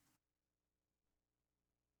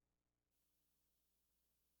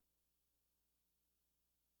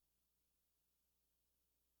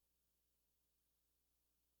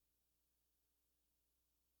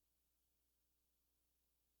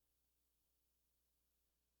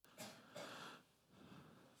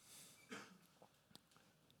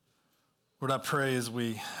Lord, I pray as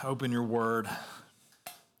we open your word,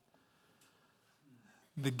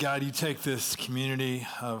 that God, you take this community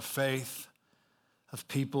of faith, of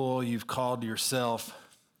people you've called to yourself,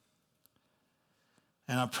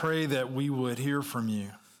 and I pray that we would hear from you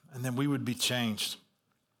and that we would be changed.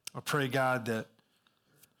 I pray, God, that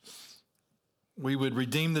we would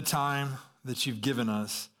redeem the time that you've given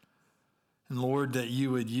us, and Lord, that you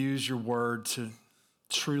would use your word to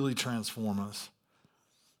truly transform us.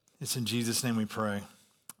 It's in Jesus' name we pray.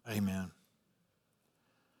 Amen.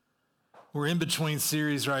 We're in between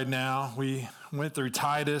series right now. We went through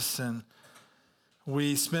Titus and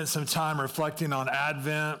we spent some time reflecting on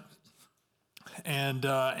Advent. And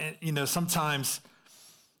sometimes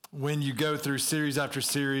when you go through series after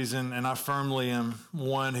series, and I firmly am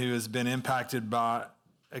one who has been impacted by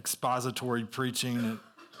expository preaching,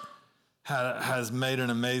 that has made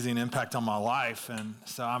an amazing impact on my life. And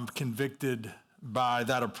so I'm convicted by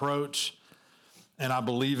that approach, and I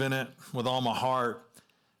believe in it with all my heart.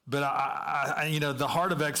 But the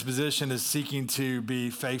heart of exposition is seeking to be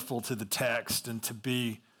faithful to the text and to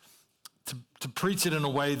preach it in a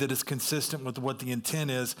way that is consistent with what the intent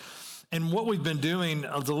is. And what we've been doing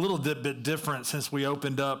is a little bit different since we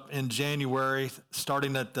opened up in January,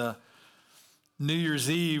 starting at the New Year's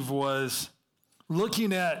Eve, was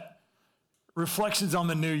looking at reflections on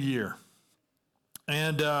the new year.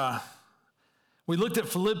 And we looked at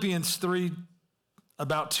Philippians 3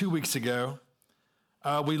 about 2 weeks ago.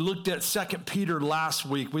 We looked at 2 Peter last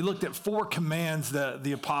week. We looked at 4 commands that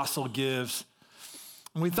the apostle gives.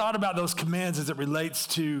 And we thought about those commands as it relates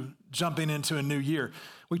to jumping into a new year.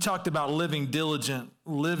 We talked about living diligent,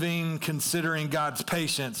 living considering God's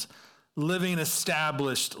patience, living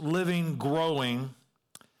established, living growing.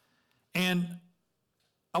 And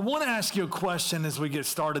I want to ask you a question as we get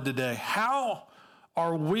started today. How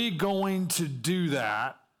are we going to do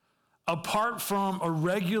that apart from a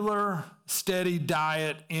regular, steady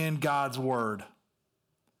diet in God's word?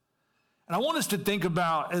 And I want us to think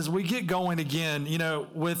about, as we get going again,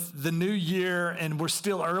 with the new year, and we're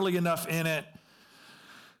still early enough in it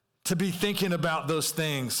to be thinking about those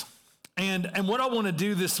things. And what I want to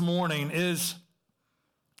do this morning is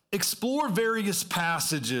explore various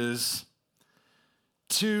passages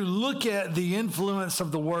to look at the influence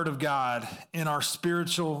of the Word of God in our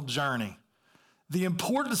spiritual journey, the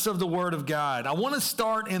importance of the Word of God. I want to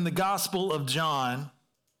start in the Gospel of John.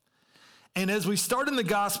 And as we start in the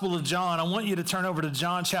Gospel of John, I want you to turn over to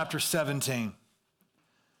John chapter 17.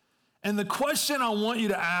 And the question I want you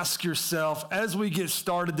to ask yourself as we get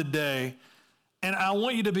started today, and I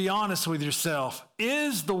want you to be honest with yourself,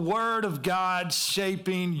 is the Word of God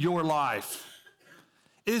shaping your life?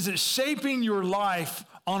 Is it shaping your life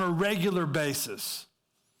on a regular basis?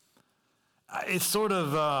 It's sort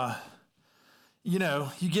of, you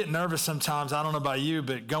get nervous sometimes. I don't know about you,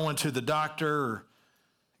 but going to the doctor or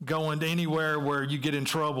going to anywhere where you get in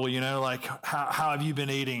trouble, like how have you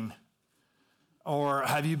been eating? Or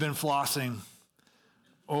have you been flossing?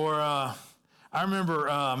 Or I remember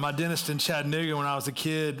my dentist in Chattanooga when I was a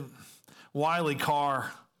kid, Wiley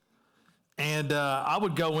Carr, and I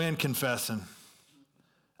would go in confessing.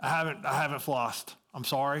 I haven't flossed. I'm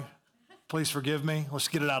sorry. Please forgive me. Let's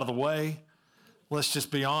get it out of the way. Let's just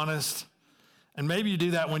be honest. And maybe you do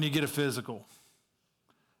that when you get a physical.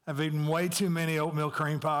 I've eaten way too many oatmeal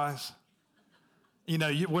cream pies.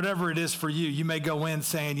 Whatever it is for you, you may go in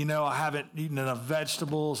saying, I haven't eaten enough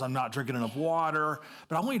vegetables. I'm not drinking enough water.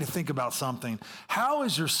 But I want you to think about something. How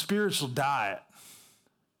is your spiritual diet?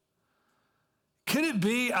 Could it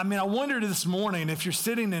be, I wondered this morning if you're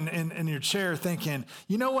sitting in your chair thinking,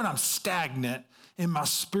 I'm stagnant in my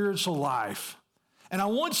spiritual life. And I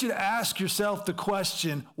want you to ask yourself the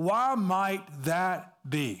question, why might that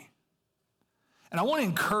be? And I want to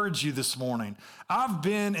encourage you this morning. I've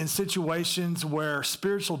been in situations where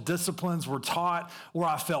spiritual disciplines were taught, where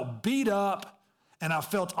I felt beat up, and I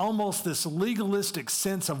felt almost this legalistic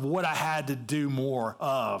sense of what I had to do more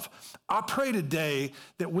of. I pray today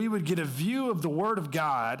that we would get a view of the Word of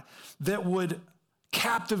God that would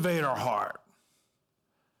captivate our heart,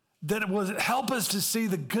 that it would help us to see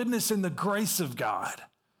the goodness and the grace of God,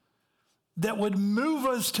 that would move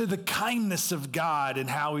us to the kindness of God and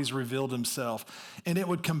how he's revealed himself. And it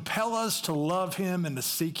would compel us to love him and to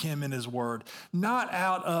seek him in his word, not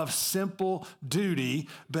out of simple duty,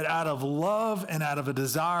 but out of love and out of a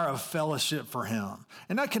desire of fellowship for him.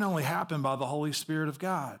 And that can only happen by the Holy Spirit of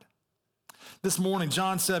God. This morning,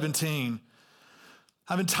 John 17,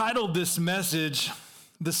 I've entitled this message,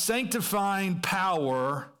 The Sanctifying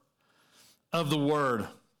Power of the Word.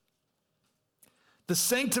 The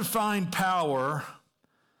sanctifying power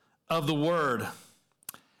of the Word.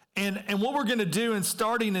 And what we're going to do, and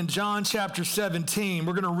starting in John chapter 17,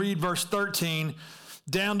 we're going to read verse 13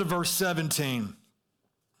 down to verse 17.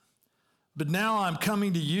 But now I'm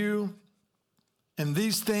coming to you, and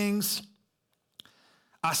these things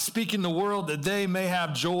I speak in the world that they may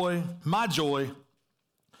have joy, my joy,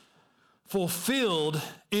 fulfilled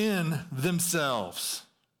in themselves.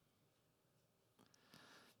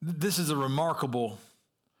 This is a remarkable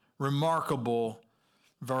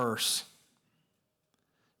verse.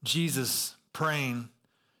 Jesus praying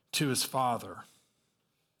to his Father.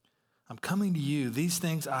 I'm coming to you. These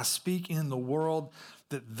things I speak in the world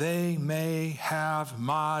that they may have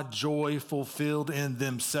my joy fulfilled in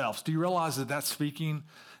themselves. Do you realize that that's speaking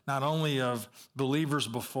not only of believers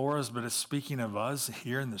before us, but it's speaking of us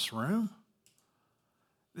here in this room?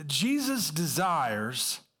 That Jesus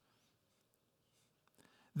desires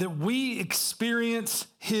that we experience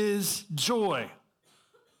his joy.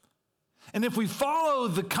 And if we follow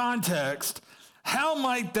the context, how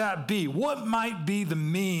might that be? What might be the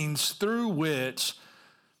means through which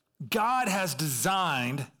God has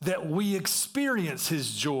designed that we experience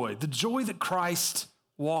his joy, the joy that Christ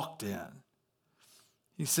walked in?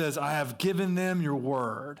 He says, I have given them your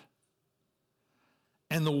word,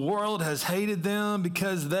 and the world has hated them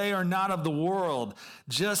because they are not of the world,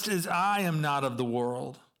 just as I am not of the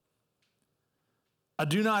world. I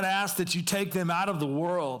do not ask that you take them out of the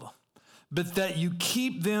world, but that you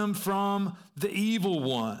keep them from the evil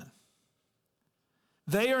one.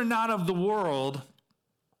 They are not of the world,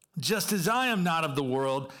 just as I am not of the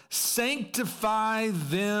world. Sanctify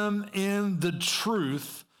them in the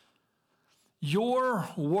truth. Your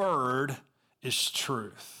word is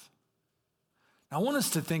truth. I want us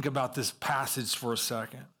to think about this passage for a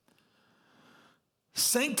second.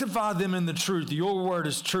 Sanctify them in the truth. Your word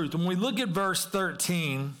is truth. When we look at verse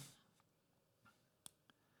 13,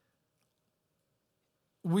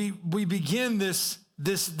 we begin this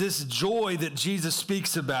joy that Jesus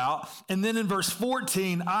speaks about. And then in verse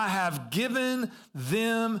 14, I have given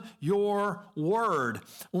them your word.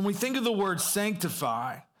 When we think of the word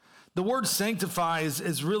sanctify, the word sanctify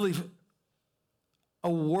is really a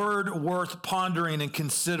word worth pondering and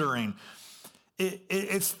considering.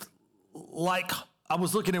 It's like, I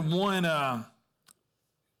was looking at one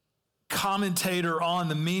commentator on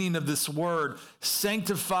the meaning of this word.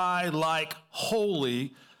 Sanctify, like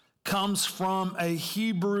holy, comes from a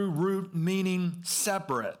Hebrew root meaning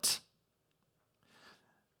separate.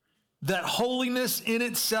 That holiness in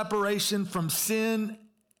its separation from sin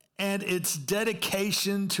and its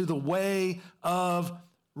dedication to the way of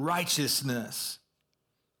righteousness.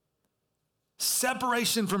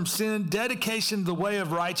 Separation from sin, dedication to the way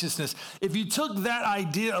of righteousness. If you took that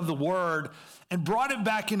idea of the word and brought it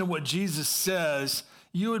back into what Jesus says,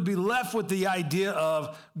 you would be left with the idea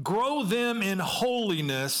of grow them in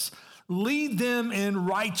holiness, lead them in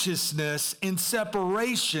righteousness, in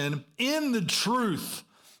separation, in the truth.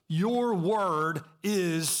 Your word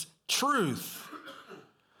is truth.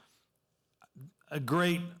 A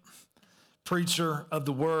great preacher of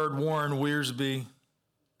the word, Warren Wiersbe,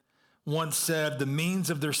 once said, the means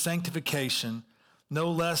of their sanctification, no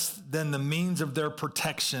less than the means of their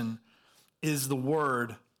protection, is the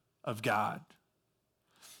word of God.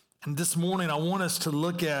 And this morning, I want us to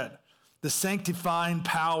look at the sanctifying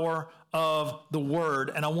power of the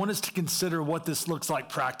word, and I want us to consider what this looks like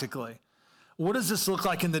practically. What does this look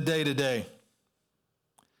like in the day-to-day?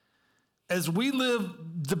 As we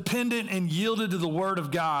live dependent and yielded to the word of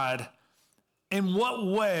God, in what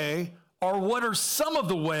way, or what are some of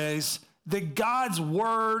the ways that God's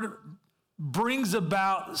word brings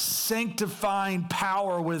about sanctifying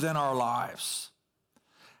power within our lives?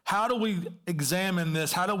 How do we examine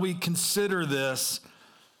this? How do we consider this?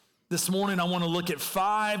 This morning, I want to look at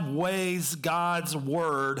 5 ways God's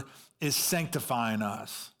word is sanctifying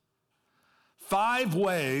us. 5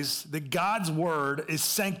 ways that God's word is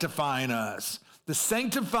sanctifying us. The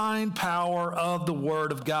sanctifying power of the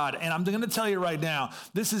word of God. And I'm going to tell you right now,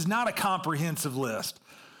 this is not a comprehensive list.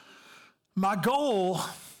 My goal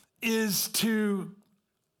is to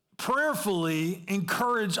prayerfully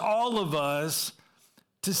encourage all of us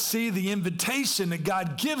to see the invitation that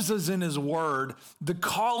God gives us in his word, the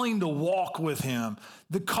calling to walk with him,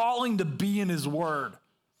 the calling to be in his word.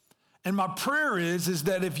 And my prayer is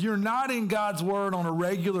that if you're not in God's word on a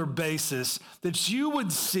regular basis, that you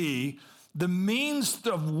would see the means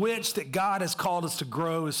of which that God has called us to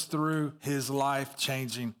grow is through his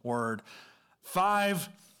life-changing word. 5,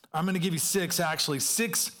 I'm going to give you 6 actually.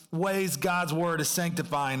 6 ways God's word is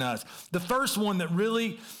sanctifying us. The first one that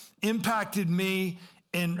really impacted me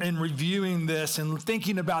in reviewing this and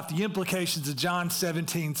thinking about the implications of John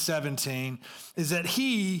 17:17 is that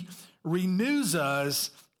he renews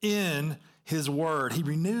us in his word. He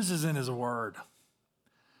renews us in his word.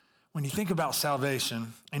 When you think about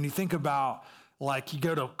salvation and you think about, like, you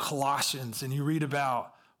go to Colossians and you read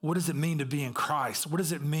about what does it mean to be in Christ? What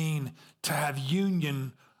does it mean to have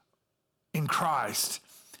union in Christ?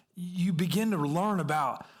 You begin to learn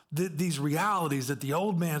about these realities that the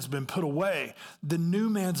old man's been put away, the new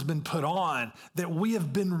man's been put on, that we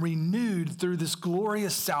have been renewed through this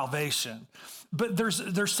glorious salvation. But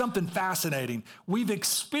there's something fascinating. We've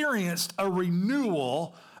experienced a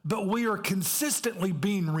renewal, but we are consistently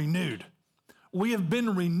being renewed. We have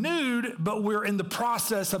been renewed, but we're in the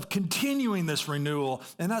process of continuing this renewal.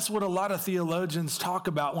 And that's what a lot of theologians talk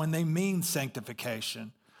about when they mean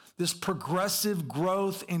sanctification. This progressive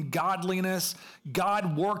growth in godliness,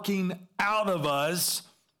 God working out of us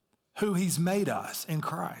who he's made us in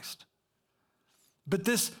Christ. But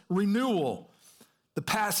this renewal, the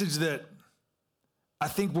passage that I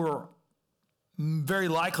think we're very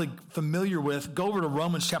likely familiar with, go over to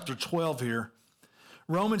Romans chapter 12 here.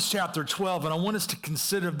 Romans chapter 12, and I want us to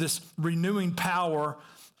consider this renewing power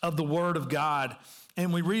of the Word of God.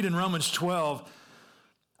 And we read in Romans 12,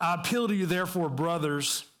 I appeal to you, therefore,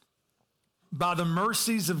 brothers, by the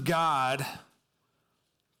mercies of God,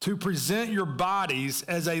 to present your bodies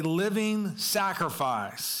as a living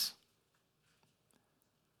sacrifice,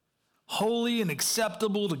 holy and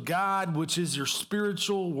acceptable to God, which is your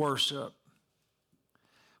spiritual worship.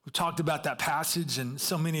 We've talked about that passage, and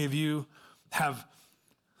so many of you have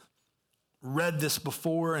read this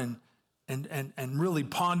before and really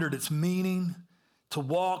pondered its meaning. To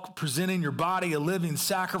walk, presenting your body a living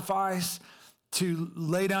sacrifice, to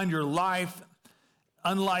lay down your life,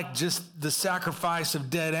 unlike just the sacrifice of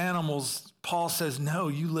dead animals. Paul says, no,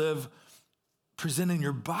 you live presenting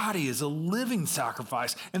your body as a living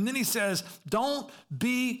sacrifice. And then he says, don't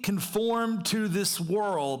be conformed to this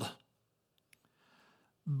world,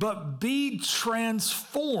 but be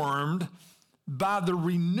transformed by the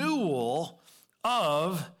renewal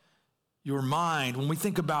of your mind. When we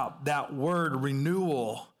think about that word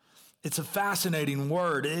renewal, it's a fascinating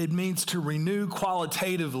word. It means to renew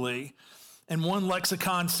qualitatively. And one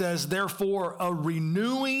lexicon says, therefore, a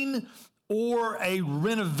renewing or a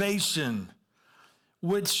renovation,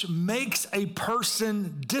 which makes a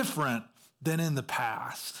person different than in the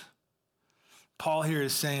past. Paul here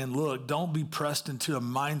is saying, look, don't be pressed into a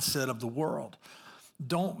mindset of the world.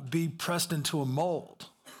 Don't be pressed into a mold,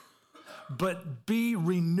 but be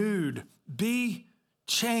renewed, be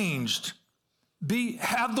changed.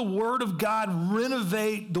 Have the Word of God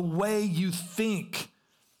renovate the way you think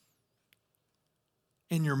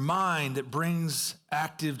in your mind. That brings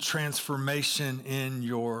active transformation in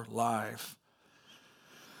your life.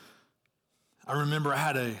 I remember I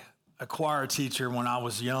had a choir teacher when I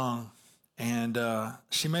was young, and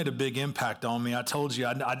she made a big impact on me. I told you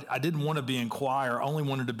I didn't want to be in choir. I only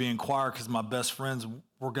wanted to be in choir because my best friends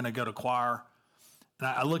were going to go to choir.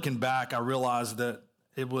 And looking back, I realized that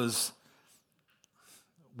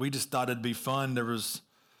we just thought it'd be fun. There was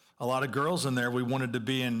a lot of girls in there we wanted to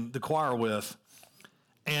be in the choir with.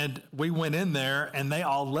 And we went in there, and they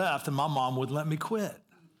all left, and my mom wouldn't let me quit.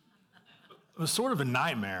 It was sort of a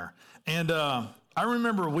nightmare. And I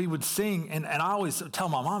remember we would sing, and I always tell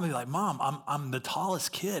my mom, I'd be like, Mom, I'm the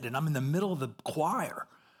tallest kid, and I'm in the middle of the choir,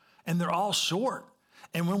 and they're all short.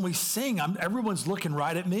 And when we sing, everyone's looking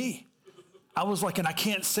right at me. I was like, and I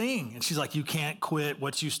can't sing. And she's like, you can't quit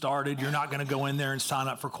what you started. You're not going to go in there and sign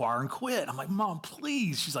up for choir and quit. I'm like, Mom,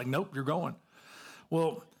 please. She's like, nope, you're going.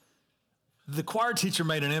 Well, the choir teacher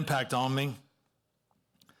made an impact on me.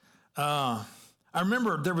 I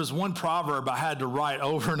remember there was one proverb I had to write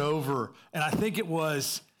over and over, and I think it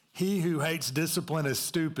was, he who hates discipline is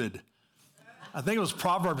stupid. I think it was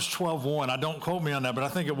Proverbs 12:1. Don't quote me on that, but I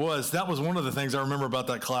think it was. That was one of the things I remember about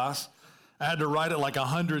that class. I had to write it like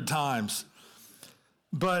 100 times.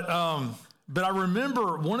 But I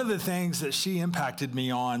remember one of the things that she impacted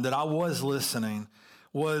me on that I was listening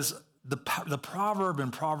was the proverb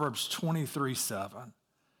in Proverbs 23:7.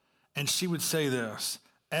 And she would say this,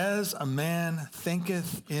 as a man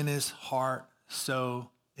thinketh in his heart, so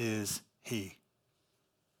is he.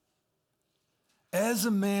 As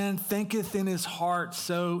a man thinketh in his heart,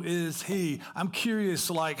 so is he. I'm curious,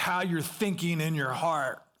 like, how you're thinking in your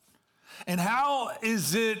heart. And how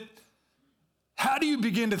do you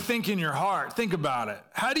begin to think in your heart? Think about it.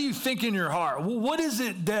 How do you think in your heart? Well, what is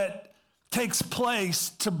it that takes place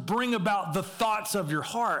to bring about the thoughts of your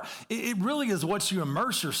heart? It really is what you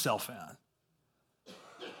immerse yourself in.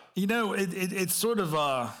 You know, it's sort of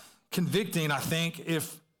convicting, I think,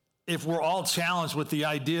 if we're all challenged with the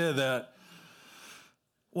idea that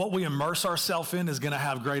what we immerse ourselves in is going to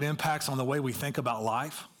have great impacts on the way we think about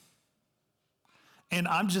life. And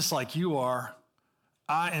I'm just like you are.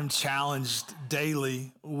 I am challenged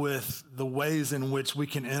daily with the ways in which we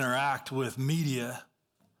can interact with media.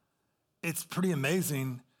 It's pretty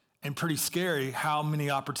amazing and pretty scary how many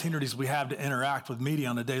opportunities we have to interact with media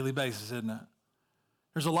on a daily basis, isn't it?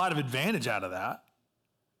 There's a lot of advantage out of that.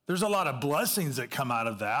 There's a lot of blessings that come out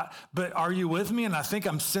of that. But are you with me? And I think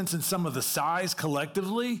I'm sensing some of the size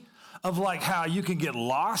collectively of like how you can get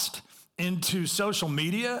lost into social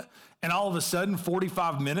media and all of a sudden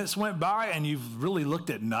 45 minutes went by and you've really looked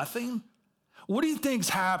at nothing. What do you think's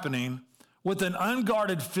happening with an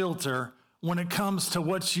unguarded filter when it comes to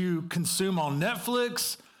what you consume on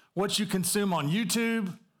Netflix, what you consume on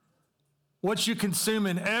YouTube, what you consume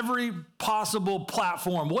in every possible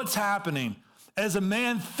platform? What's happening? As a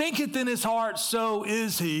man thinketh in his heart, so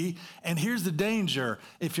is he. And here's the danger.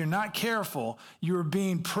 If you're not careful, you're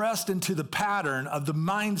being pressed into the pattern of the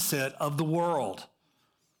mindset of the world.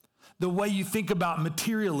 The way you think about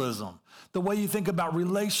materialism, the way you think about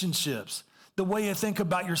relationships, the way you think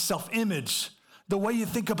about your self-image, the way you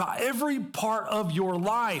think about every part of your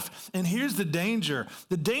life. And here's the danger.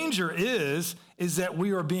 The danger is that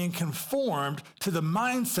we are being conformed to the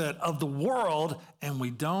mindset of the world, and we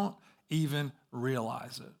don't even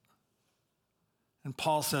realize it. And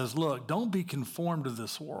Paul says, look, don't be conformed to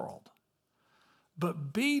this world,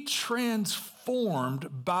 but be transformed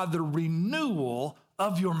by the renewal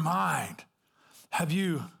of your mind. Have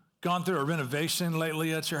you gone through a renovation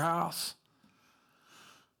lately at your house?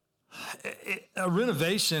 A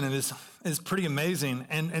renovation is pretty amazing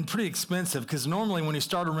and pretty expensive, because normally when you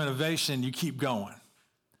start a renovation, you keep going.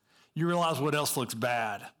 You realize what else looks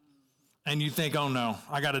bad. And you think, oh no,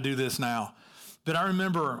 I got to do this now. But I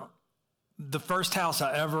remember the first house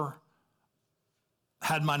I ever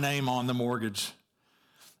had my name on the mortgage.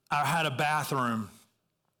 I had a bathroom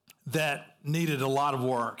that needed a lot of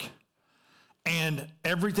work. And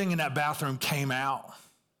everything in that bathroom came out.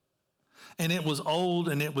 And it was old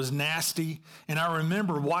and it was nasty. And I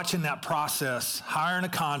remember watching that process, hiring a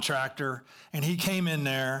contractor, and he came in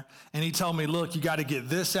there and he told me, look, you got to get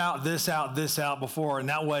this out, this out, this out before, and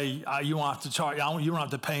that way you don't have to charge, you don't have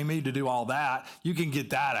to pay me to do all that. You can get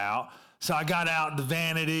that out. So I got out the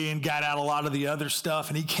vanity and got out a lot of the other stuff,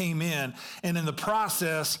 and he came in, and in the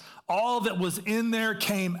process, all that was in there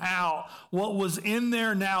came out. What was in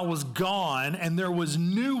there now was gone, and there was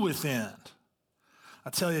new within. I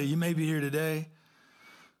tell you, you may be here today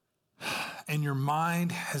and your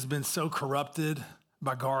mind has been so corrupted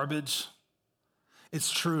by garbage. It's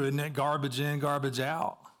true, isn't it? Garbage in, garbage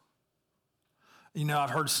out. You know, I've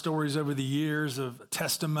heard stories over the years of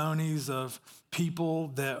testimonies of people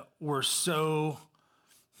that were so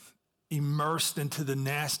immersed into the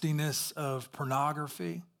nastiness of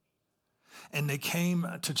pornography, and they came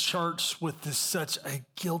to church with such a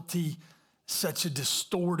guilty, such a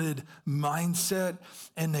distorted mindset,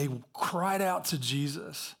 and they cried out to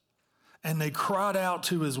Jesus, and they cried out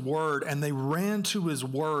to his word, and they ran to his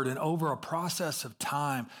word, and over a process of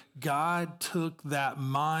time, God took that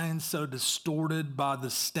mind so distorted by the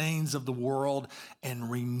stains of the world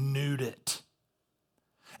and renewed it.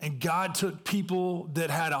 And God took people that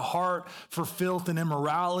had a heart for filth and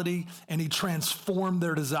immorality, and he transformed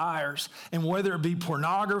their desires. And whether it be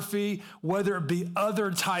pornography, whether it be other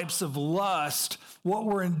types of lust, what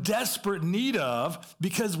we're in desperate need of,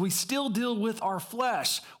 because we still deal with our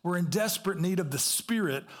flesh, we're in desperate need of the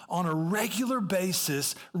Spirit on a regular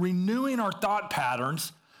basis, renewing our thought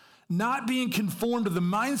patterns, not being conformed to the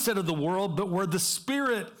mindset of the world, but where the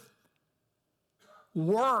Spirit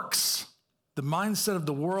works. The mindset of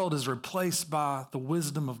the world is replaced by the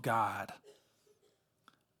wisdom of God.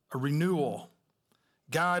 A renewal.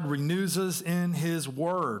 God renews us in his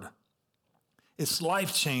word. It's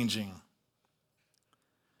life-changing.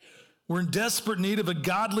 We're in desperate need of a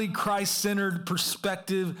godly, Christ-centered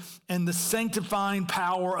perspective, and the sanctifying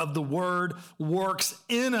power of the word works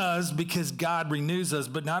in us because God renews us.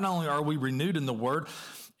 But not only are we renewed in the word,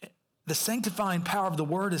 the sanctifying power of the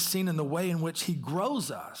word is seen in the way in which he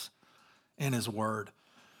grows us in his word.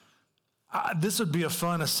 This would be a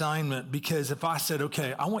fun assignment, because if I said,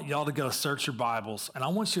 okay, I want y'all to go search your Bibles and I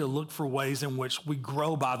want you to look for ways in which we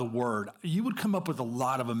grow by the word, you would come up with a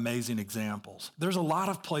lot of amazing examples. There's a lot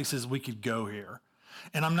of places we could go here.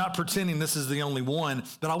 And I'm not pretending this is the only one,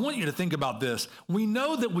 but I want you to think about this. We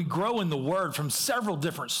know that we grow in the word from several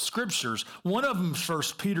different scriptures. One of them is 1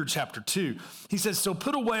 Peter chapter 2. He says, so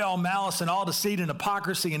put away all malice and all deceit and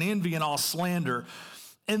hypocrisy and envy and all slander.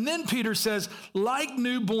 And then Peter says, like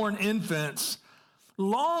newborn infants,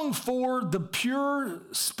 long for the pure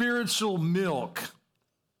spiritual milk,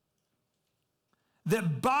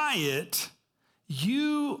 that by it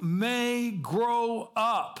you may grow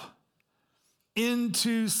up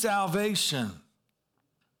into salvation,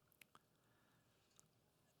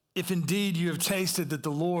 if indeed you have tasted that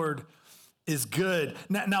the Lord is good.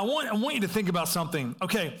 Now I want you to think about something.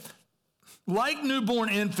 Okay, like newborn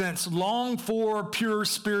infants, long for pure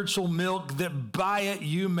spiritual milk, that by it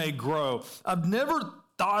you may grow. I've never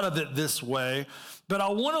thought of it this way, but I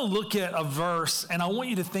want to look at a verse, and I want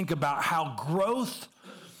you to think about how growth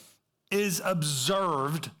is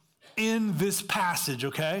observed in this passage,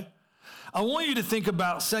 okay? I want you to think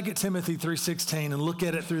about 2 Timothy 3:16 and look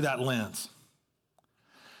at it through that lens.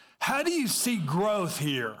 How do you see growth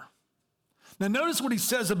here? Now notice what he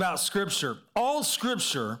says about Scripture. All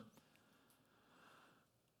Scripture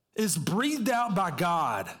is breathed out by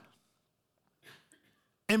God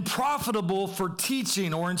and profitable for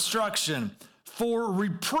teaching or instruction, for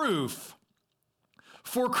reproof,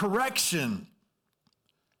 for correction,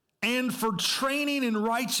 and for training in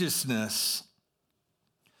righteousness,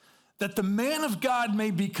 that the man of God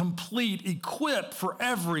may be complete, equipped for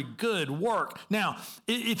every good work. Now,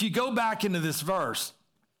 if you go back into this verse,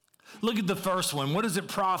 look at the first one. What is it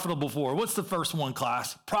profitable for? What's the first one,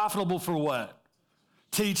 class? Profitable for what?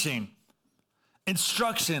 Teaching,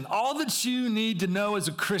 instruction, all that you need to know as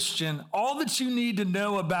a Christian, all that you need to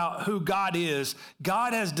know about who God is,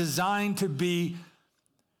 God has designed to be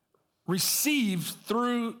received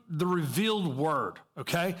through the revealed word,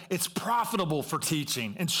 okay? It's profitable for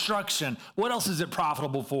teaching, instruction. What else is it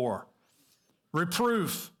profitable for?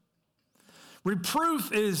 Reproof.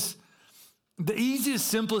 Reproof is the easiest,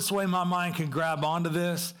 simplest way my mind can grab onto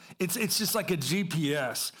this. It's just like a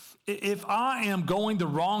GPS. If I am going the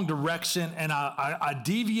wrong direction and I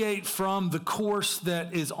deviate from the course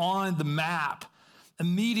that is on the map,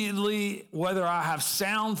 immediately, whether I have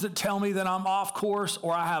sounds that tell me that I'm off course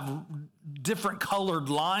or I have different colored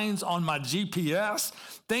lines on my GPS,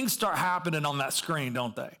 things start happening on that screen,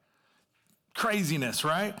 don't they? Craziness,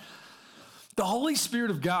 right? The Holy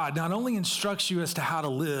Spirit of God not only instructs you as to how to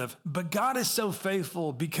live, but God is so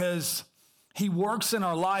faithful because he works in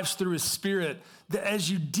our lives through his Spirit that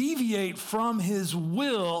as you deviate from his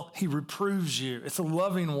will, he reproves you. It's a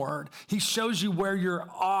loving word. He shows you where you're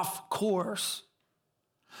off course.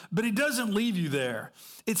 But he doesn't leave you there.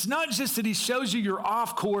 It's not just that he shows you you're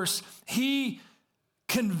off course. He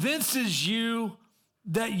convinces you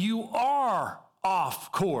that you are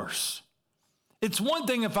off course. It's one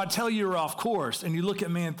thing if I tell you you're off course and you look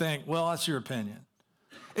at me and think, well, that's your opinion.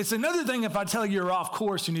 It's another thing if I tell you you're off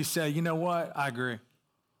course and you say, you know what? I agree.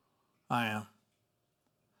 I am.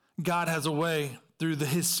 God has a way through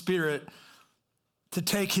his Spirit to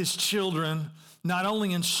take his children, not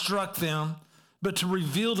only instruct them, but to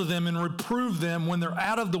reveal to them and reprove them when they're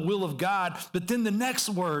out of the will of God. But then the next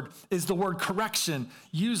word is the word correction,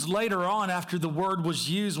 used later on after the word was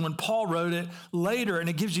used when Paul wrote it later. And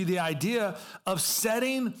it gives you the idea of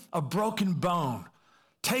setting a broken bone,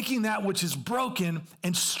 taking that which is broken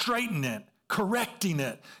and straightening it, correcting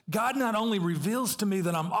it. God not only reveals to me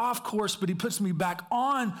that I'm off course, but he puts me back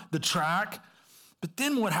on the track. But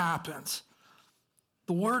then what happens?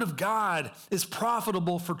 The word of God is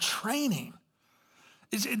profitable for training.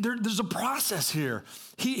 There's a process here.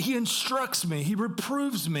 He instructs me. He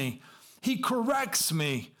reproves me. He corrects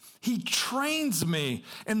me. He trains me.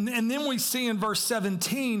 And then we see in verse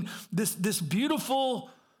 17, this beautiful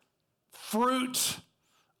fruit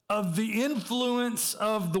of the influence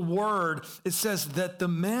of the word. It says that the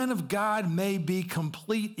man of God may be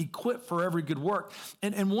complete, equipped for every good work.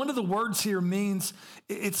 And one of the words here means,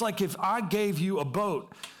 it's like if I gave you a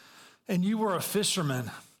boat and you were a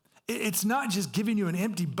fisherman. It's not just giving you an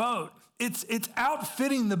empty boat. It's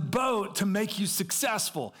outfitting the boat to make you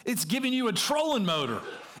successful. It's giving you a trolling motor.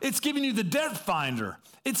 It's giving you the depth finder.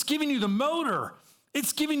 It's giving you the motor.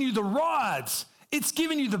 It's giving you the rods. It's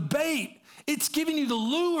giving you the bait. It's giving you the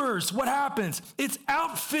lures. What happens? It's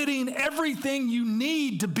outfitting everything you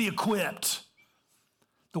need to be equipped.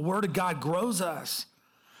 The Word of God grows us.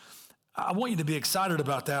 I want you to be excited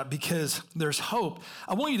about that because there's hope.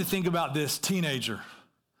 I want you to think about this teenager.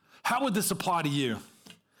 How would this apply to you?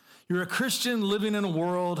 You're a Christian living in a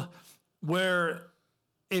world where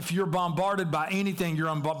if you're bombarded by anything,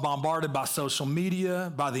 you're bombarded by social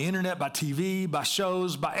media, by the internet, by TV, by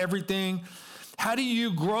shows, by everything. How do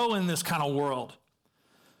you grow in this kind of world?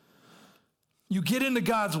 You get into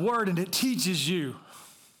God's word and it teaches you.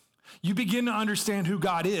 You begin to understand who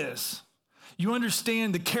God is. You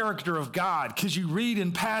understand the character of God because you read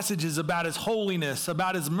in passages about his holiness,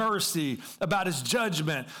 about his mercy, about his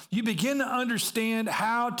judgment. You begin to understand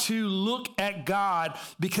how to look at God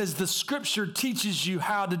because the scripture teaches you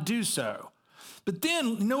how to do so. But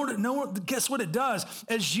then, guess what it does?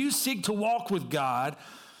 As you seek to walk with God,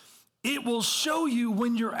 it will show you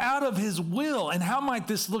when you're out of his will. And how might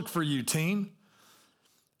this look for you, teen?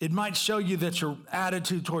 It might show you that your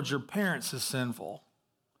attitude towards your parents is sinful.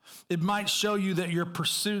 It might show you that your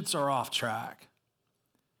pursuits are off track.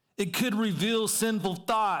 It could reveal sinful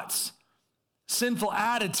thoughts, sinful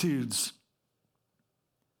attitudes,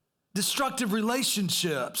 destructive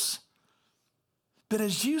relationships. But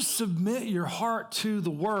as you submit your heart to the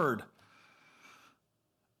word,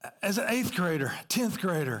 as an 8th grader, 10th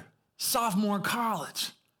grader, sophomore in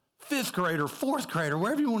college, 5th grader, 4th grader,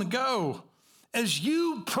 wherever you want to go, as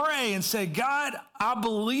you pray and say, God, I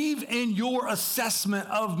believe in your assessment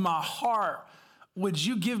of my heart. Would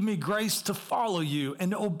you give me grace to follow you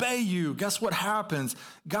and to obey you? Guess what happens?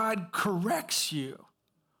 God corrects you.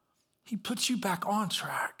 He puts you back on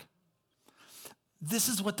track. This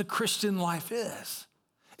is what the Christian life is.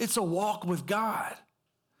 It's a walk with God.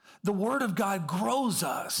 The word of God grows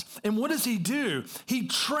us. And what does he do? He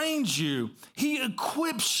trains you. He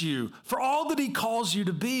equips you for all that he calls you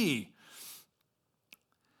to be.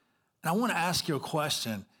 And I want to ask you a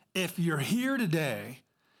question. If you're here today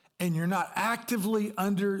and you're not actively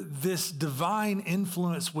under this divine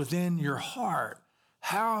influence within your heart,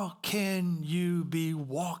 how can you be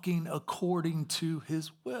walking according to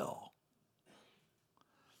his will?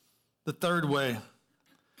 The third way,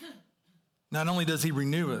 not only does he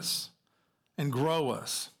renew us and grow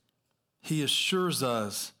us, he assures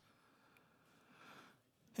us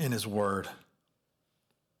in his word.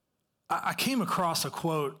 I came across a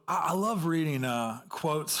quote. I love reading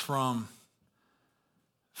quotes from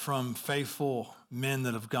faithful men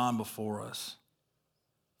that have gone before us.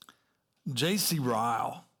 J.C.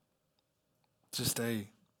 Ryle, just a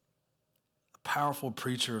powerful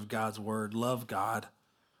preacher of God's word, loved God.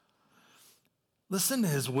 Listen to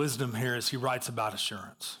his wisdom here as he writes about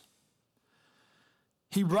assurance.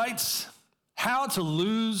 He writes how to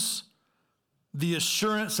lose the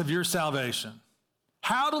assurance of your salvation.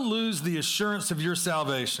 How to lose the assurance of your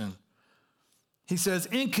salvation. He says,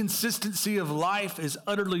 inconsistency of life is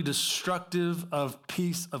utterly destructive of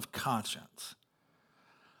peace of conscience.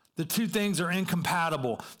 The two things are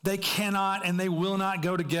incompatible. They cannot and they will not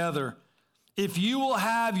go together. If you will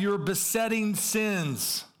have your besetting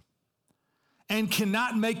sins and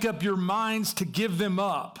cannot make up your minds to give them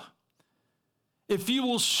up, if you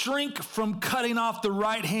will shrink from cutting off the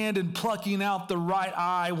right hand and plucking out the right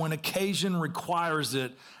eye when occasion requires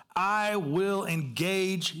it, I will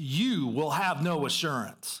engage, you will have no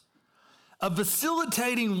assurance. A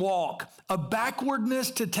vacillating walk, a backwardness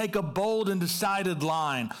to take a bold and decided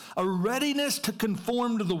line, a readiness to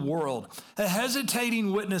conform to the world, a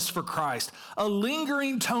hesitating witness for Christ, a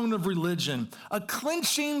lingering tone of religion, a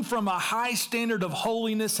clinching from a high standard of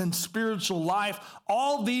holiness and spiritual life,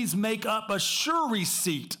 all these make up a sure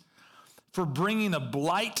receipt for bringing a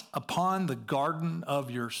blight upon the garden of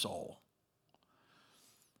your soul.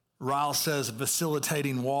 Ryle says,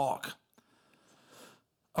 vacillating walk,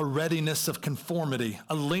 a readiness of conformity,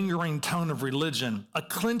 a lingering tone of religion, a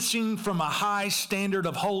clinching from a high standard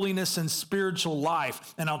of holiness and spiritual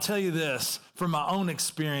life. And I'll tell you this, from my own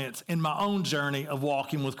experience, in my own journey of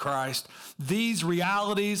walking with Christ, these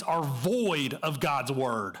realities are void of God's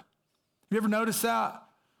word. You ever notice that?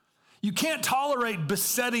 You can't tolerate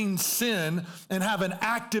besetting sin and have an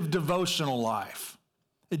active devotional life.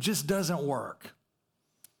 It just doesn't work.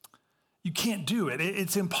 You can't do it.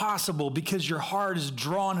 It's impossible because your heart is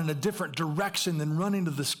drawn in a different direction than running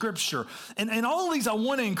to the scripture. And all of these I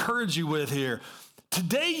want to encourage you with here.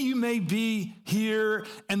 Today you may be here,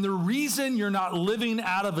 and the reason you're not living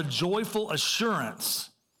out of a joyful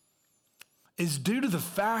assurance is due to the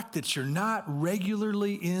fact that you're not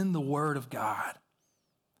regularly in the Word of God.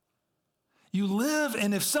 You live,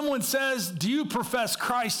 and if someone says, do you profess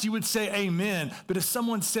Christ? You would say amen. But if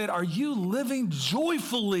someone said, are you living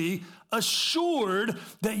joyfully assured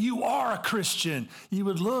that you are a Christian? You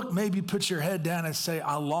would look, maybe put your head down and say,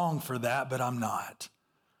 I long for that, but I'm not.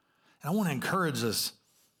 And I want to encourage us.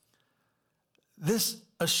 This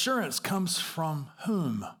assurance comes from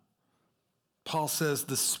whom? Paul says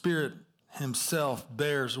the Spirit himself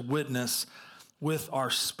bears witness with our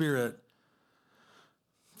spirit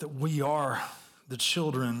that we are the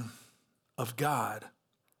children of God.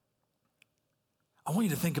 I want you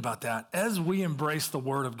to think about that. As we embrace the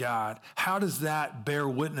Word of God, how does that bear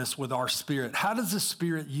witness with our spirit? How does the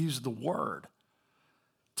Spirit use the Word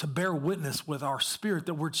to bear witness with our spirit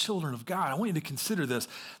that we're children of God. I want you to consider this.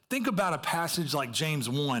 Think about a passage like James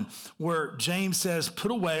 1, where James says, put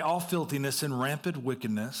away all filthiness and rampant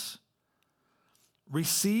wickedness.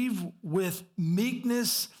 Receive with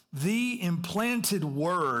meekness the implanted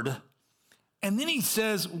word. And then he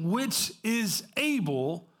says, which is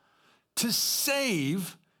able to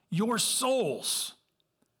save your souls.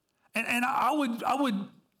 And I would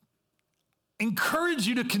encourage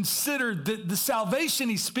you to consider that the salvation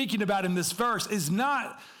he's speaking about in this verse is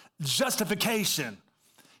not justification.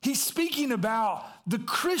 He's speaking about the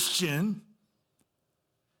Christian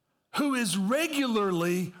who is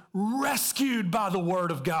regularly rescued by the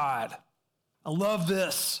word of God. I love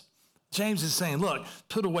this. James is saying, look,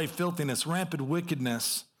 put away filthiness, rampant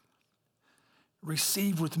wickedness.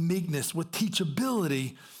 Receive with meekness, with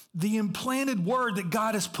teachability, the implanted word that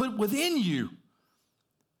God has put within you,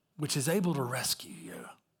 which is able to rescue you.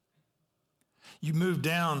 You move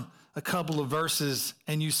down a couple of verses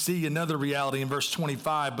and you see another reality in verse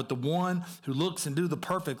 25. But the one who looks into the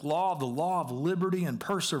perfect law, the law of liberty, and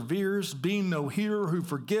perseveres, being no hearer who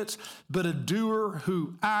forgets, but a doer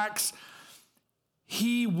who acts,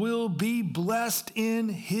 he will be blessed in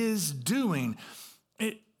his doing.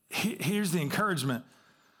 Here's the encouragement.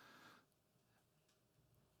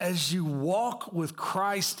 As you walk with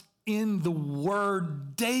Christ in the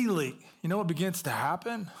word daily, you know what begins to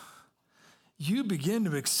happen? You begin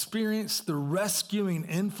to experience the rescuing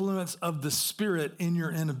influence of the Spirit in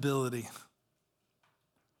your inability.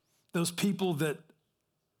 Those people that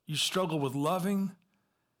you struggle with loving,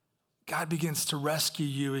 God begins to rescue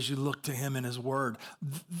you as you look to him in his word.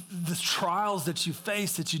 The trials that you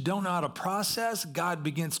face that you don't know how to process, God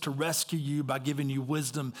begins to rescue you by giving you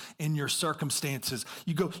wisdom in your circumstances.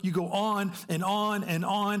 You go on and on and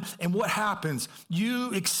on, and what happens?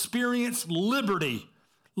 You experience liberty.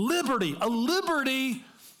 Liberty, a liberty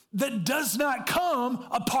that does not come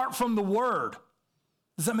apart from the word.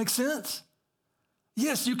 Does that make sense?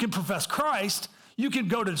 Yes, you can profess Christ, you can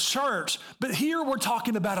go to church, but here we're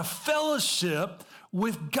talking about a fellowship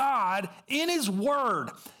with God in his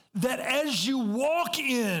word that as you walk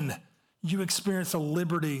in, you experience a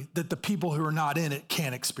liberty that the people who are not in it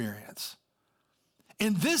can't experience.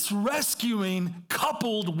 And this rescuing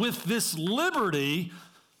coupled with this liberty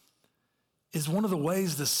is one of the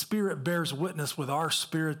ways the Spirit bears witness with our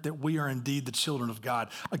spirit that we are indeed the children of God.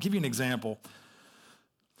 I'll give you an example.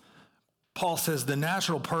 Paul says, the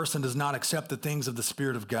natural person does not accept the things of the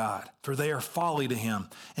Spirit of God, for they are folly to him,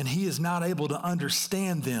 and he is not able to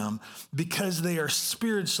understand them because they are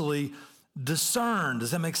spiritually discerned.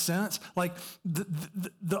 Does that make sense? Like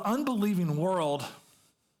the unbelieving world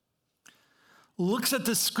looks at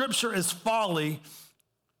the scripture as folly,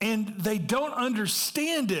 and they don't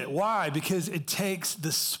understand it. Why? Because it takes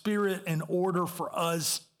the Spirit in order for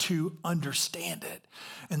us to understand it.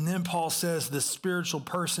 And then Paul says the spiritual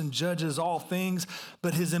person judges all things,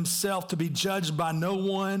 but is himself to be judged by no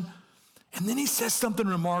one. And then he says something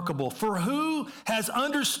remarkable. For who has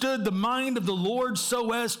understood the mind of the Lord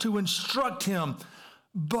so as to instruct him?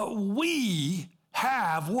 But we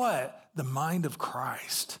have what? The mind of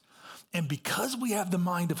Christ. And because we have the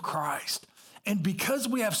mind of Christ, and because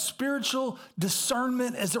we have spiritual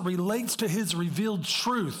discernment as it relates to his revealed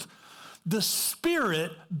truth, the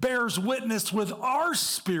Spirit bears witness with our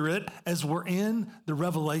spirit as we're in the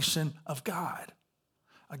revelation of God.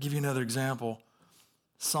 I'll give you another example.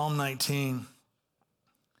 Psalm 19,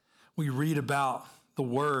 we read about the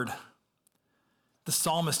word. The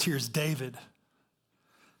psalmist here is David.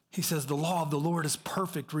 He says, the law of the Lord is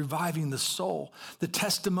perfect, reviving the soul. The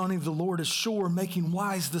testimony of the Lord is sure, making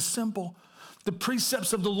wise the simple. The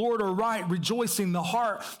precepts of the Lord are right, rejoicing the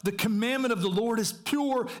heart. The commandment of the Lord is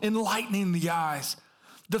pure, enlightening the eyes.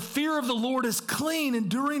 The fear of the Lord is clean,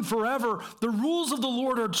 enduring forever. The rules of the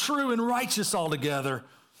Lord are true and righteous altogether.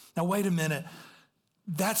 Now, wait a minute.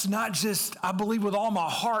 That's not just, I believe with all my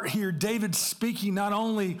heart here, David speaking not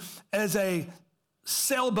only as a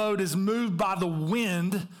sailboat is moved by the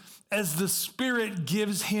wind, as the Spirit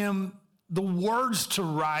gives him the words to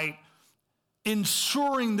write,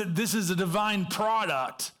 ensuring that this is a divine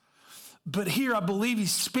product. But here I believe he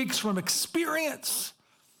speaks from experience.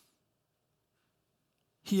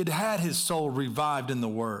 He had had his soul revived in the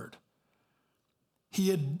word. He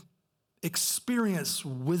had experienced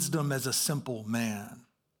wisdom as a simple man.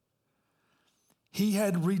 He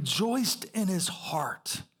had rejoiced in his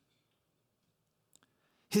heart.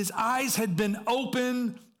 His eyes had been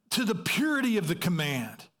open to the purity of the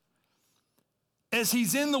command. as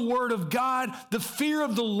he's in the Word of God, the fear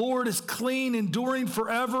of the Lord is clean, enduring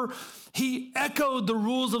forever. He echoed the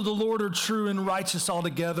rules of the Lord are true and righteous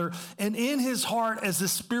altogether. And in his heart, as the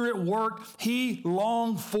Spirit worked, he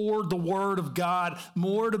longed for the Word of God.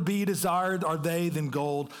 More to be desired are they than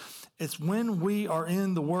gold. It's when we are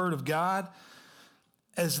in the Word of God,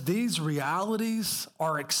 as these realities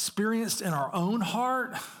are experienced in our own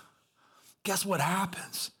heart, guess what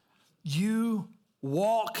happens? You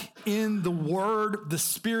walk in the Word, the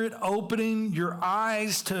Spirit opening your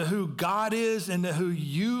eyes to who God is and to who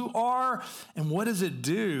you are. And what does it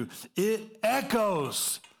do? It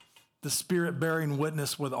echoes the Spirit bearing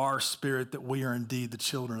witness with our spirit that we are indeed the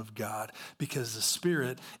children of God, because the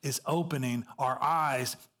Spirit is opening our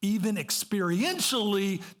eyes, even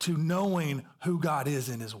experientially, to knowing who God is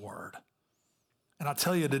in his Word. And I'll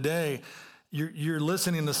tell you today, you're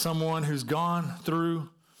listening to someone who's gone through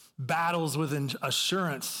battles with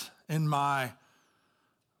assurance in my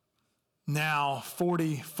now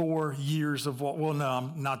 44 years of, well, no,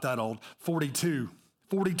 I'm not that old, 42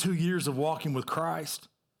 years of walking with Christ.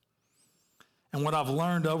 And what I've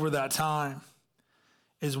learned over that time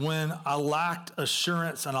is when I lacked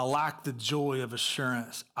assurance and I lacked the joy of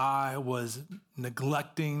assurance, I was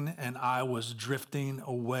neglecting and I was drifting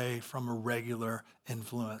away from a regular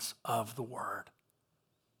influence of the Word.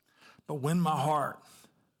 But when my heart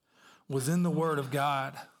was in the Word of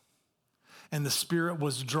God and the Spirit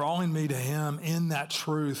was drawing me to him in that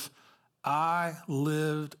truth, I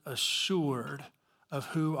lived assured of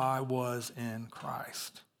who I was in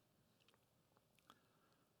Christ.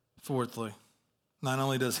 Fourthly, not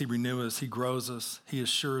only does he renew us, he grows us, he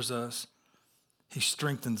assures us, he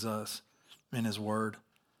strengthens us in his Word.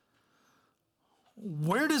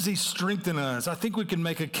 Where does he strengthen us? I think we can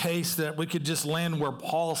make a case that we could just land where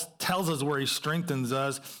Paul tells us where he strengthens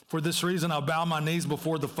us. For this reason, I'll bow my knees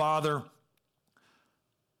before the Father,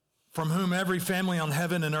 from whom every family on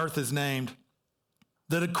heaven and earth is named,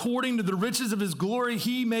 that according to the riches of his glory,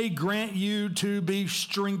 he may grant you to be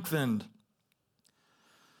strengthened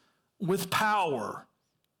with power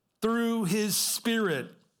through his Spirit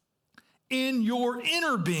in your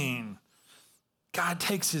inner being. God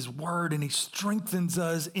takes his Word and he strengthens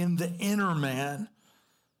us in the inner man.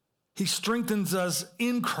 He strengthens us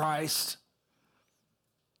in Christ.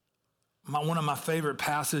 One of my favorite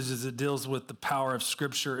passages that deals with the power of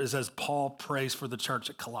Scripture is as Paul prays for the church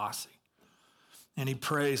at Colossae. And he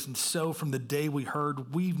prays, and so from the day we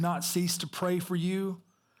heard, we've not ceased to pray for you.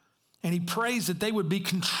 And he prays that they would be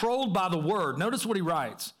controlled by the Word. Notice what he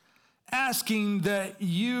writes. Asking that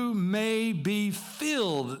you may be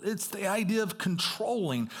filled. It's the idea of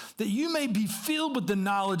controlling. That you may be filled with the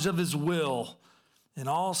knowledge of his will in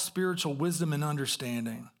all spiritual wisdom and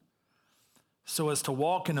understanding, so as to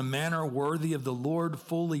walk in a manner worthy of the Lord,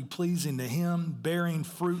 fully pleasing to him, bearing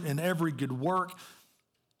fruit in every good work,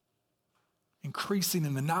 increasing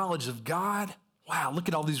in the knowledge of God. Wow, look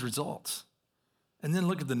at all these results. And then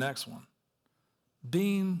look at the next one.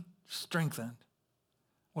 Being strengthened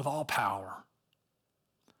with all power,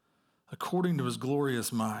 according to his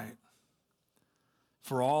glorious might,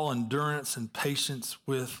 for all endurance and patience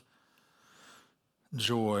with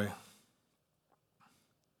joy.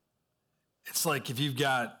 It's like if you've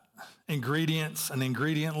got ingredients, an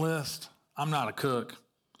ingredient list. I'm not a cook,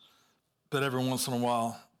 but every once in a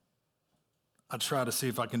while, I try to see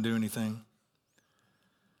if I can do anything.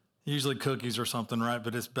 Usually cookies or something, right?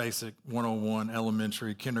 But it's basic 101,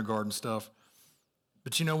 elementary, kindergarten stuff.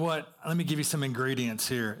 But you know what? Let me give you some ingredients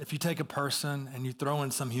here. If you take a person and you throw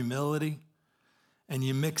in some humility and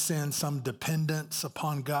you mix in some dependence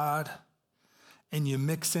upon God and you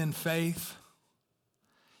mix in faith,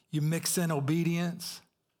 you mix in obedience,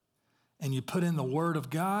 and you put in the Word of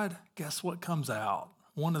God, guess what comes out?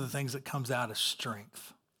 One of the things that comes out is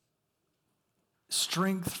strength.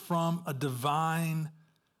 Strength from a divine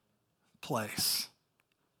place.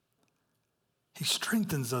 He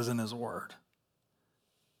strengthens us in his Word.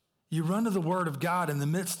 You run to the Word of God in the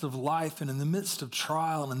midst of life and in the midst of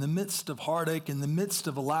trial and in the midst of heartache, in the midst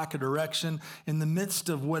of a lack of direction, in the midst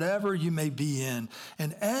of whatever you may be in.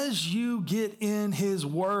 And as you get in his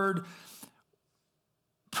Word,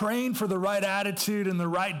 praying for the right attitude and the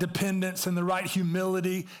right dependence and the right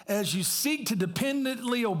humility, as you seek to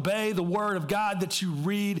dependently obey the Word of God that you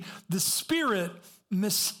read, the Spirit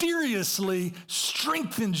mysteriously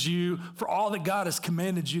strengthens you for all that God has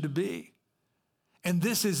commanded you to be. And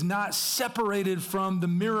this is not separated from the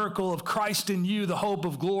miracle of Christ in you, the hope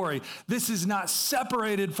of glory. This is not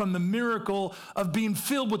separated from the miracle of being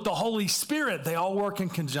filled with the Holy Spirit. They all work in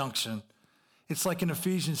conjunction. It's like in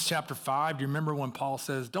Ephesians chapter 5. Do you remember when Paul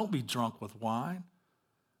says, don't be drunk with wine,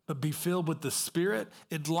 but be filled with the Spirit,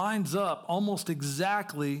 it lines up almost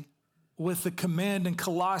exactly with the command in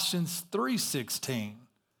Colossians 3:16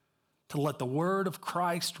 to let the word of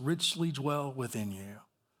Christ richly dwell within you.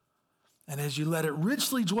 And as you let it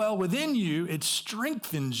richly dwell within you, it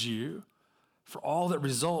strengthens you for all that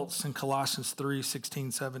results in Colossians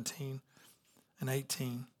 3:16, 17, and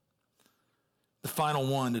 18. The final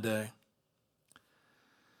one today.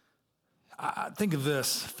 I think of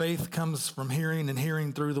this. Faith comes from hearing and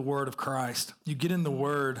hearing through the word of Christ. You get in the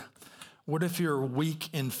word. What if you're weak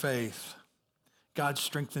in faith? God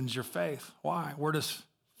strengthens your faith. Why? Where does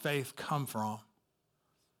faith come from?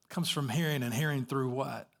 It comes from hearing and hearing through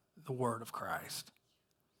what? The word of Christ.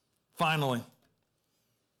 Finally,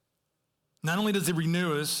 not only does he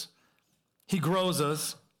renew us, he grows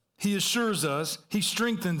us, he assures us, he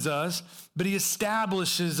strengthens us, but he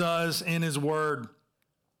establishes us in his word.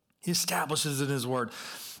 He establishes it in his word.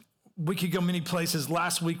 We could go many places.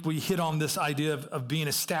 Last week, we hit on this idea of being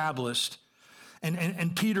established.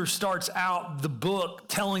 And Peter starts out the book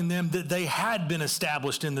telling them that they had been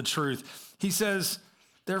established in the truth. He says,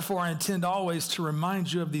 therefore, I intend always to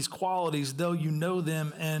remind you of these qualities, though you know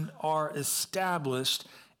them and are established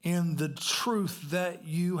in the truth that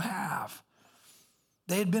you have.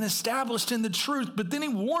 They had been established in the truth, but then he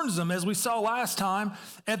warns them, as we saw last time,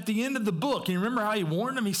 at the end of the book. You remember how he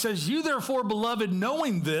warned them? He says, you therefore, beloved,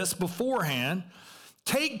 knowing this beforehand,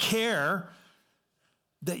 take care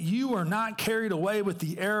that you are not carried away with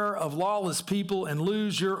the error of lawless people and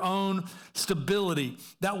lose your own stability.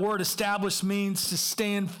 That word established means to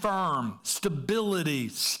stand firm, stability,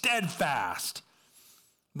 steadfast.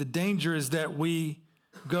 The danger is that we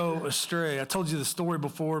go astray. I told you the story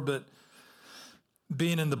before, but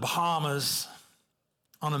being in the Bahamas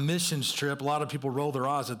on a missions trip, a lot of people roll their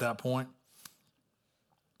eyes at that point.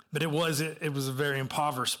 But it was a very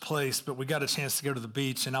impoverished place, but we got a chance to go to the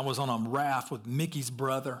beach, and I was on a raft with Mickey's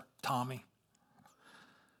brother, Tommy.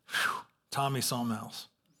 Tommy something else.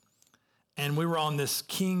 And we were on this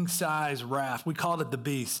king-size raft. We called it the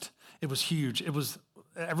Beast. It was huge.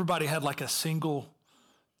 Everybody had like a single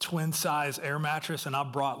twin-size air mattress, and I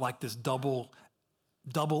brought like this double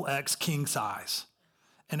X king size.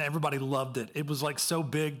 And everybody loved it. It was like so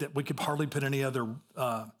big that we could hardly put any other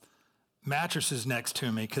mattresses next to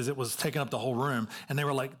me because it was taking up the whole room. And they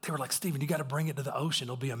were like, Stephen, you got to bring it to the ocean.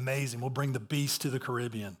 It'll be amazing. We'll bring the Beast to the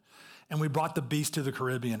Caribbean. And we brought the Beast to the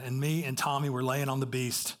Caribbean. And me and Tommy were laying on the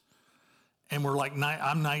Beast. And we're like,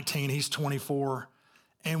 I'm 19, he's 24.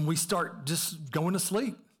 And we start just going to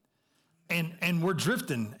sleep. And we're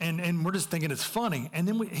drifting. And we're just thinking it's funny. And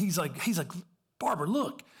then he's like, Barbara,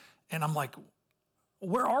 look. And I'm like,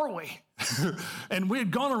 where are we? And we had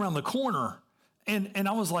gone around the corner, and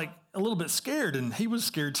I was like a little bit scared, and he was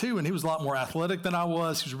scared too, and he was a lot more athletic than I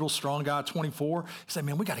was. He was a real strong guy, 24. He said,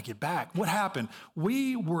 man, we got to get back. What happened?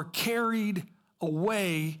 We were carried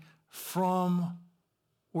away from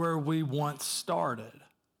where we once started.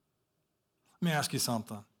 Let me ask you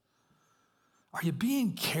something. Are you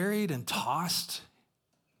being carried and tossed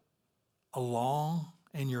along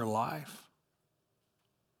in your life?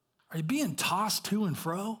 Are you being tossed to and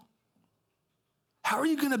fro? How are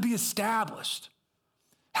you going to be established?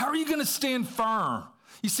 How are you going to stand firm?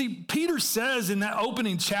 You see, Peter says in that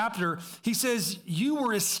opening chapter, he says, you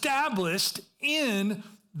were established in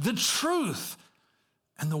the truth.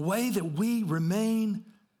 And the way that we remain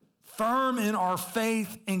firm in our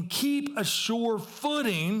faith and keep a sure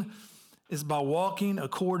footing is by walking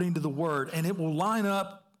according to the word. And it will line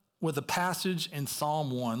up with a passage in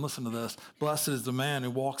Psalm 1. Listen to this. Blessed is the man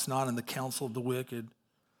who walks not in the counsel of the wicked,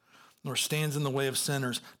 nor stands in the way of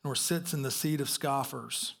sinners, nor sits in the seat of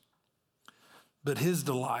scoffers. But his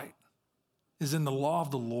delight is in the law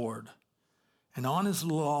of the Lord, and on his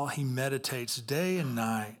law he meditates day and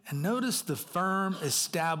night. And notice the firm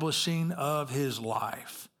establishing of his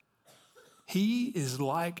life. He is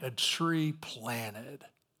like a tree planted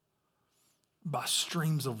by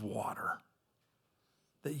streams of water,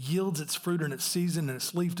 that yields its fruit in its season, and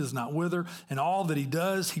its leaf does not wither, and all that he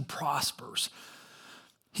does, he prospers.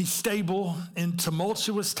 He's stable in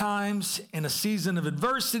tumultuous times, in a season of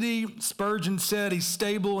adversity. Spurgeon said he's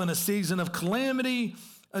stable in a season of calamity,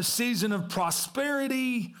 a season of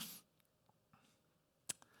prosperity.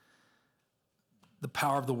 The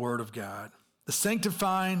power of the word of God. The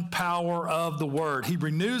sanctifying power of the word. He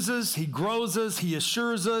renews us, he grows us, he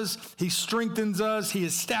assures us, he strengthens us, he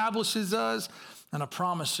establishes us. And I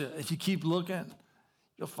promise you, if you keep looking,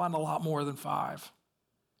 you'll find a lot more than 5.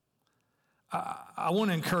 I want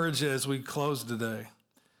to encourage you as we close today.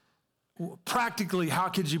 Practically, how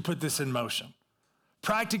could you put this in motion?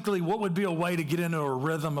 Practically, what would be a way to get into a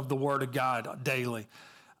rhythm of the Word of God daily?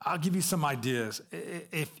 I'll give you some ideas.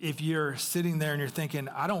 If you're sitting there and you're thinking,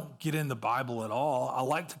 I don't get in the Bible at all. I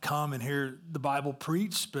like to come and hear the Bible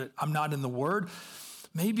preached, but I'm not in the Word.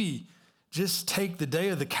 Maybe just take the day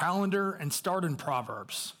of the calendar and start in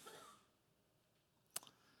Proverbs.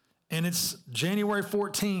 And it's January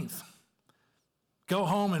 14th. Go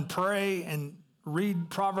home and pray and read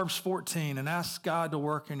Proverbs 14 and ask God to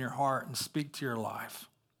work in your heart and speak to your life.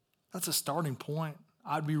 That's a starting point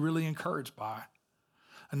I'd be really encouraged by.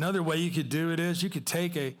 Another way you could do it is you could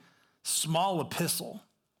take a small epistle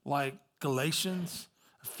like Galatians,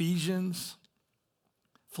 Ephesians,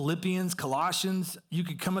 Philippians, Colossians. You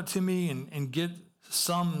could come up to me and get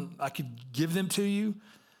some, I could give them to you.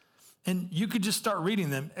 And you could just start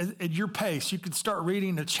reading them at your pace. You could start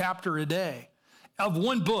reading a chapter a day of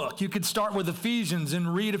one book. You could start with Ephesians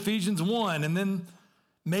and read Ephesians 1. And then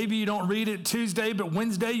maybe you don't read it Tuesday, but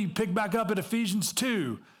Wednesday you pick back up at Ephesians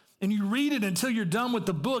 2. And you read it until you're done with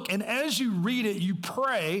the book. And as you read it, you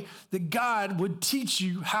pray that God would teach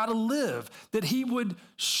you how to live, that he would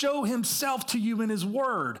show himself to you in his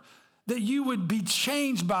word, that you would be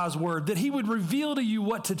changed by his word, that he would reveal to you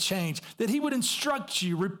what to change, that he would instruct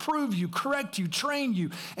you, reprove you, correct you, train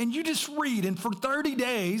you. And you just read. And for 30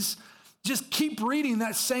 days, just keep reading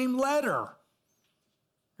that same letter.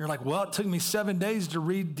 You're like, well, it took me 7 days to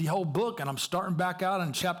read the whole book, and I'm starting back out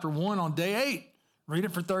on chapter 1 on day 8. Read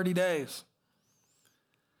it for 30 days.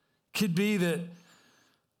 Could be that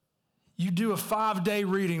you do a 5-day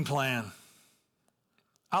reading plan.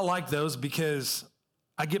 I like those because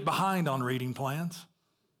I get behind on reading plans.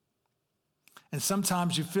 And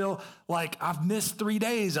sometimes you feel like I've missed 3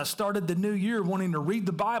 days. I started the new year wanting to read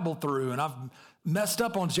the Bible through, and I've messed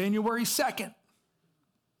up on January 2nd.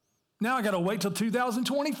 Now I got to wait till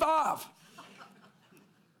 2025.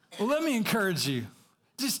 Well, let me encourage you.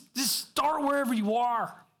 Just start wherever you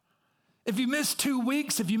are. If you miss 2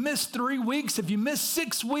 weeks, if you miss 3 weeks, if you miss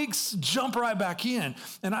 6 weeks, jump right back in.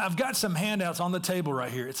 And I've got some handouts on the table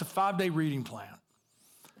right here. It's a 5-day reading plan.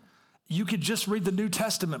 You could just read the New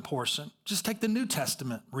Testament portion. Just take the New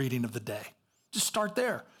Testament reading of the day. Just start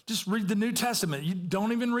there. Just read the New Testament. You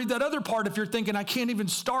don't even read that other part if you're thinking, I can't even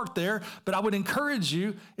start there. But I would encourage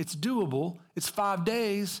you, it's doable. It's 5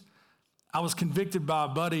 days. I was convicted by a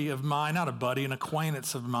buddy of mine, not a buddy, an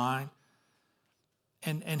acquaintance of mine.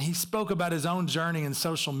 And he spoke about his own journey in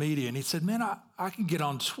social media. And he said, man, I can get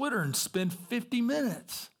on Twitter and spend 50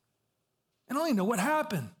 minutes. And I don't even know what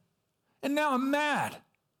happened. And now I'm mad.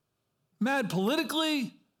 Mad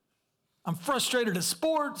politically. I'm frustrated at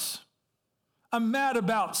sports. I'm mad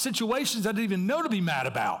about situations I didn't even know to be mad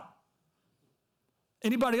about.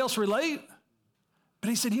 Anybody else relate? But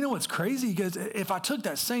he said, you know what's crazy? He goes, if I took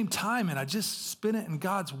that same time and I just spent it in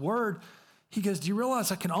God's word, he goes, do you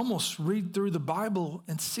realize I can almost read through the Bible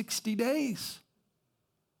in 60 days?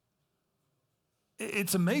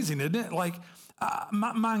 It's amazing, isn't it? Like,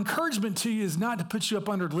 my encouragement to you is not to put you up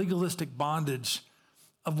under legalistic bondage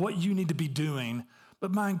of what you need to be doing.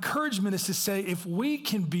 But my encouragement is to say, if we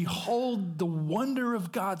can behold the wonder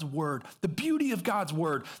of God's word, the beauty of God's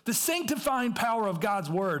word, the sanctifying power of God's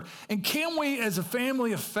word, and can we as a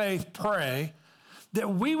family of faith pray that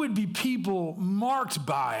we would be people marked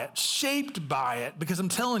by it, shaped by it? Because I'm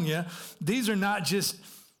telling you, these are not just,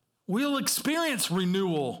 we'll experience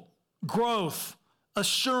renewal, growth,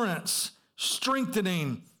 assurance,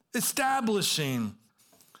 strengthening, establishing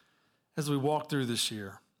as we walk through this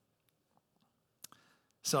year.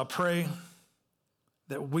 So I pray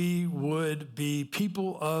that we would be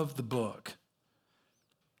people of the book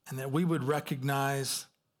and that we would recognize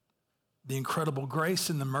the incredible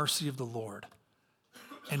grace and the mercy of the Lord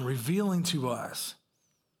and revealing to us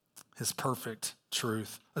his perfect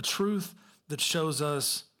truth, a truth that shows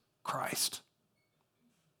us Christ.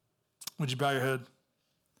 Would you bow your head?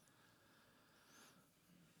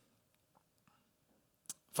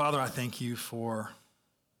 Father, I thank you for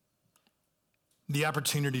the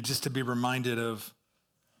opportunity just to be reminded of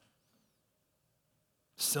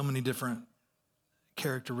so many different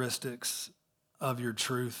characteristics of your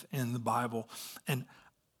truth in the Bible. And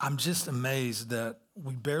I'm just amazed that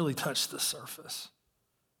we barely touched the surface.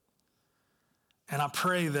 And I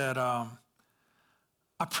pray that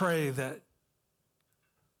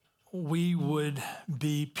we would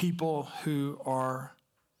be people who are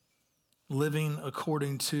living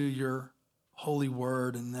according to your holy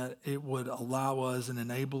word, and that it would allow us and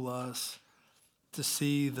enable us to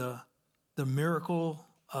see the miracle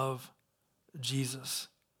of Jesus,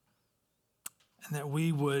 and that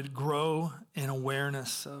we would grow in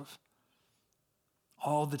awareness of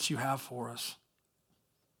all that you have for us.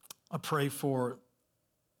 I pray for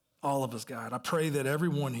all of us, God. I pray that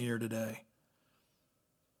everyone here today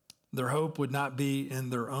Their hope would not be in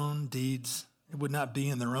their own deeds. It would not be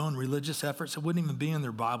in their own religious efforts. It wouldn't even be in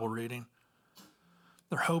their Bible reading.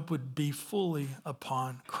 Their hope would be fully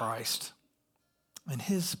upon Christ and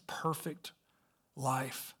his perfect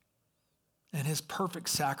life and his perfect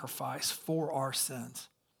sacrifice for our sins.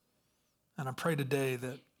 And I pray today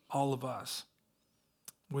that all of us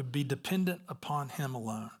would be dependent upon him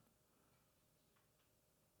alone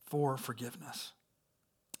for forgiveness.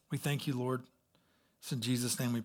 We thank you, Lord. It's in Jesus' name we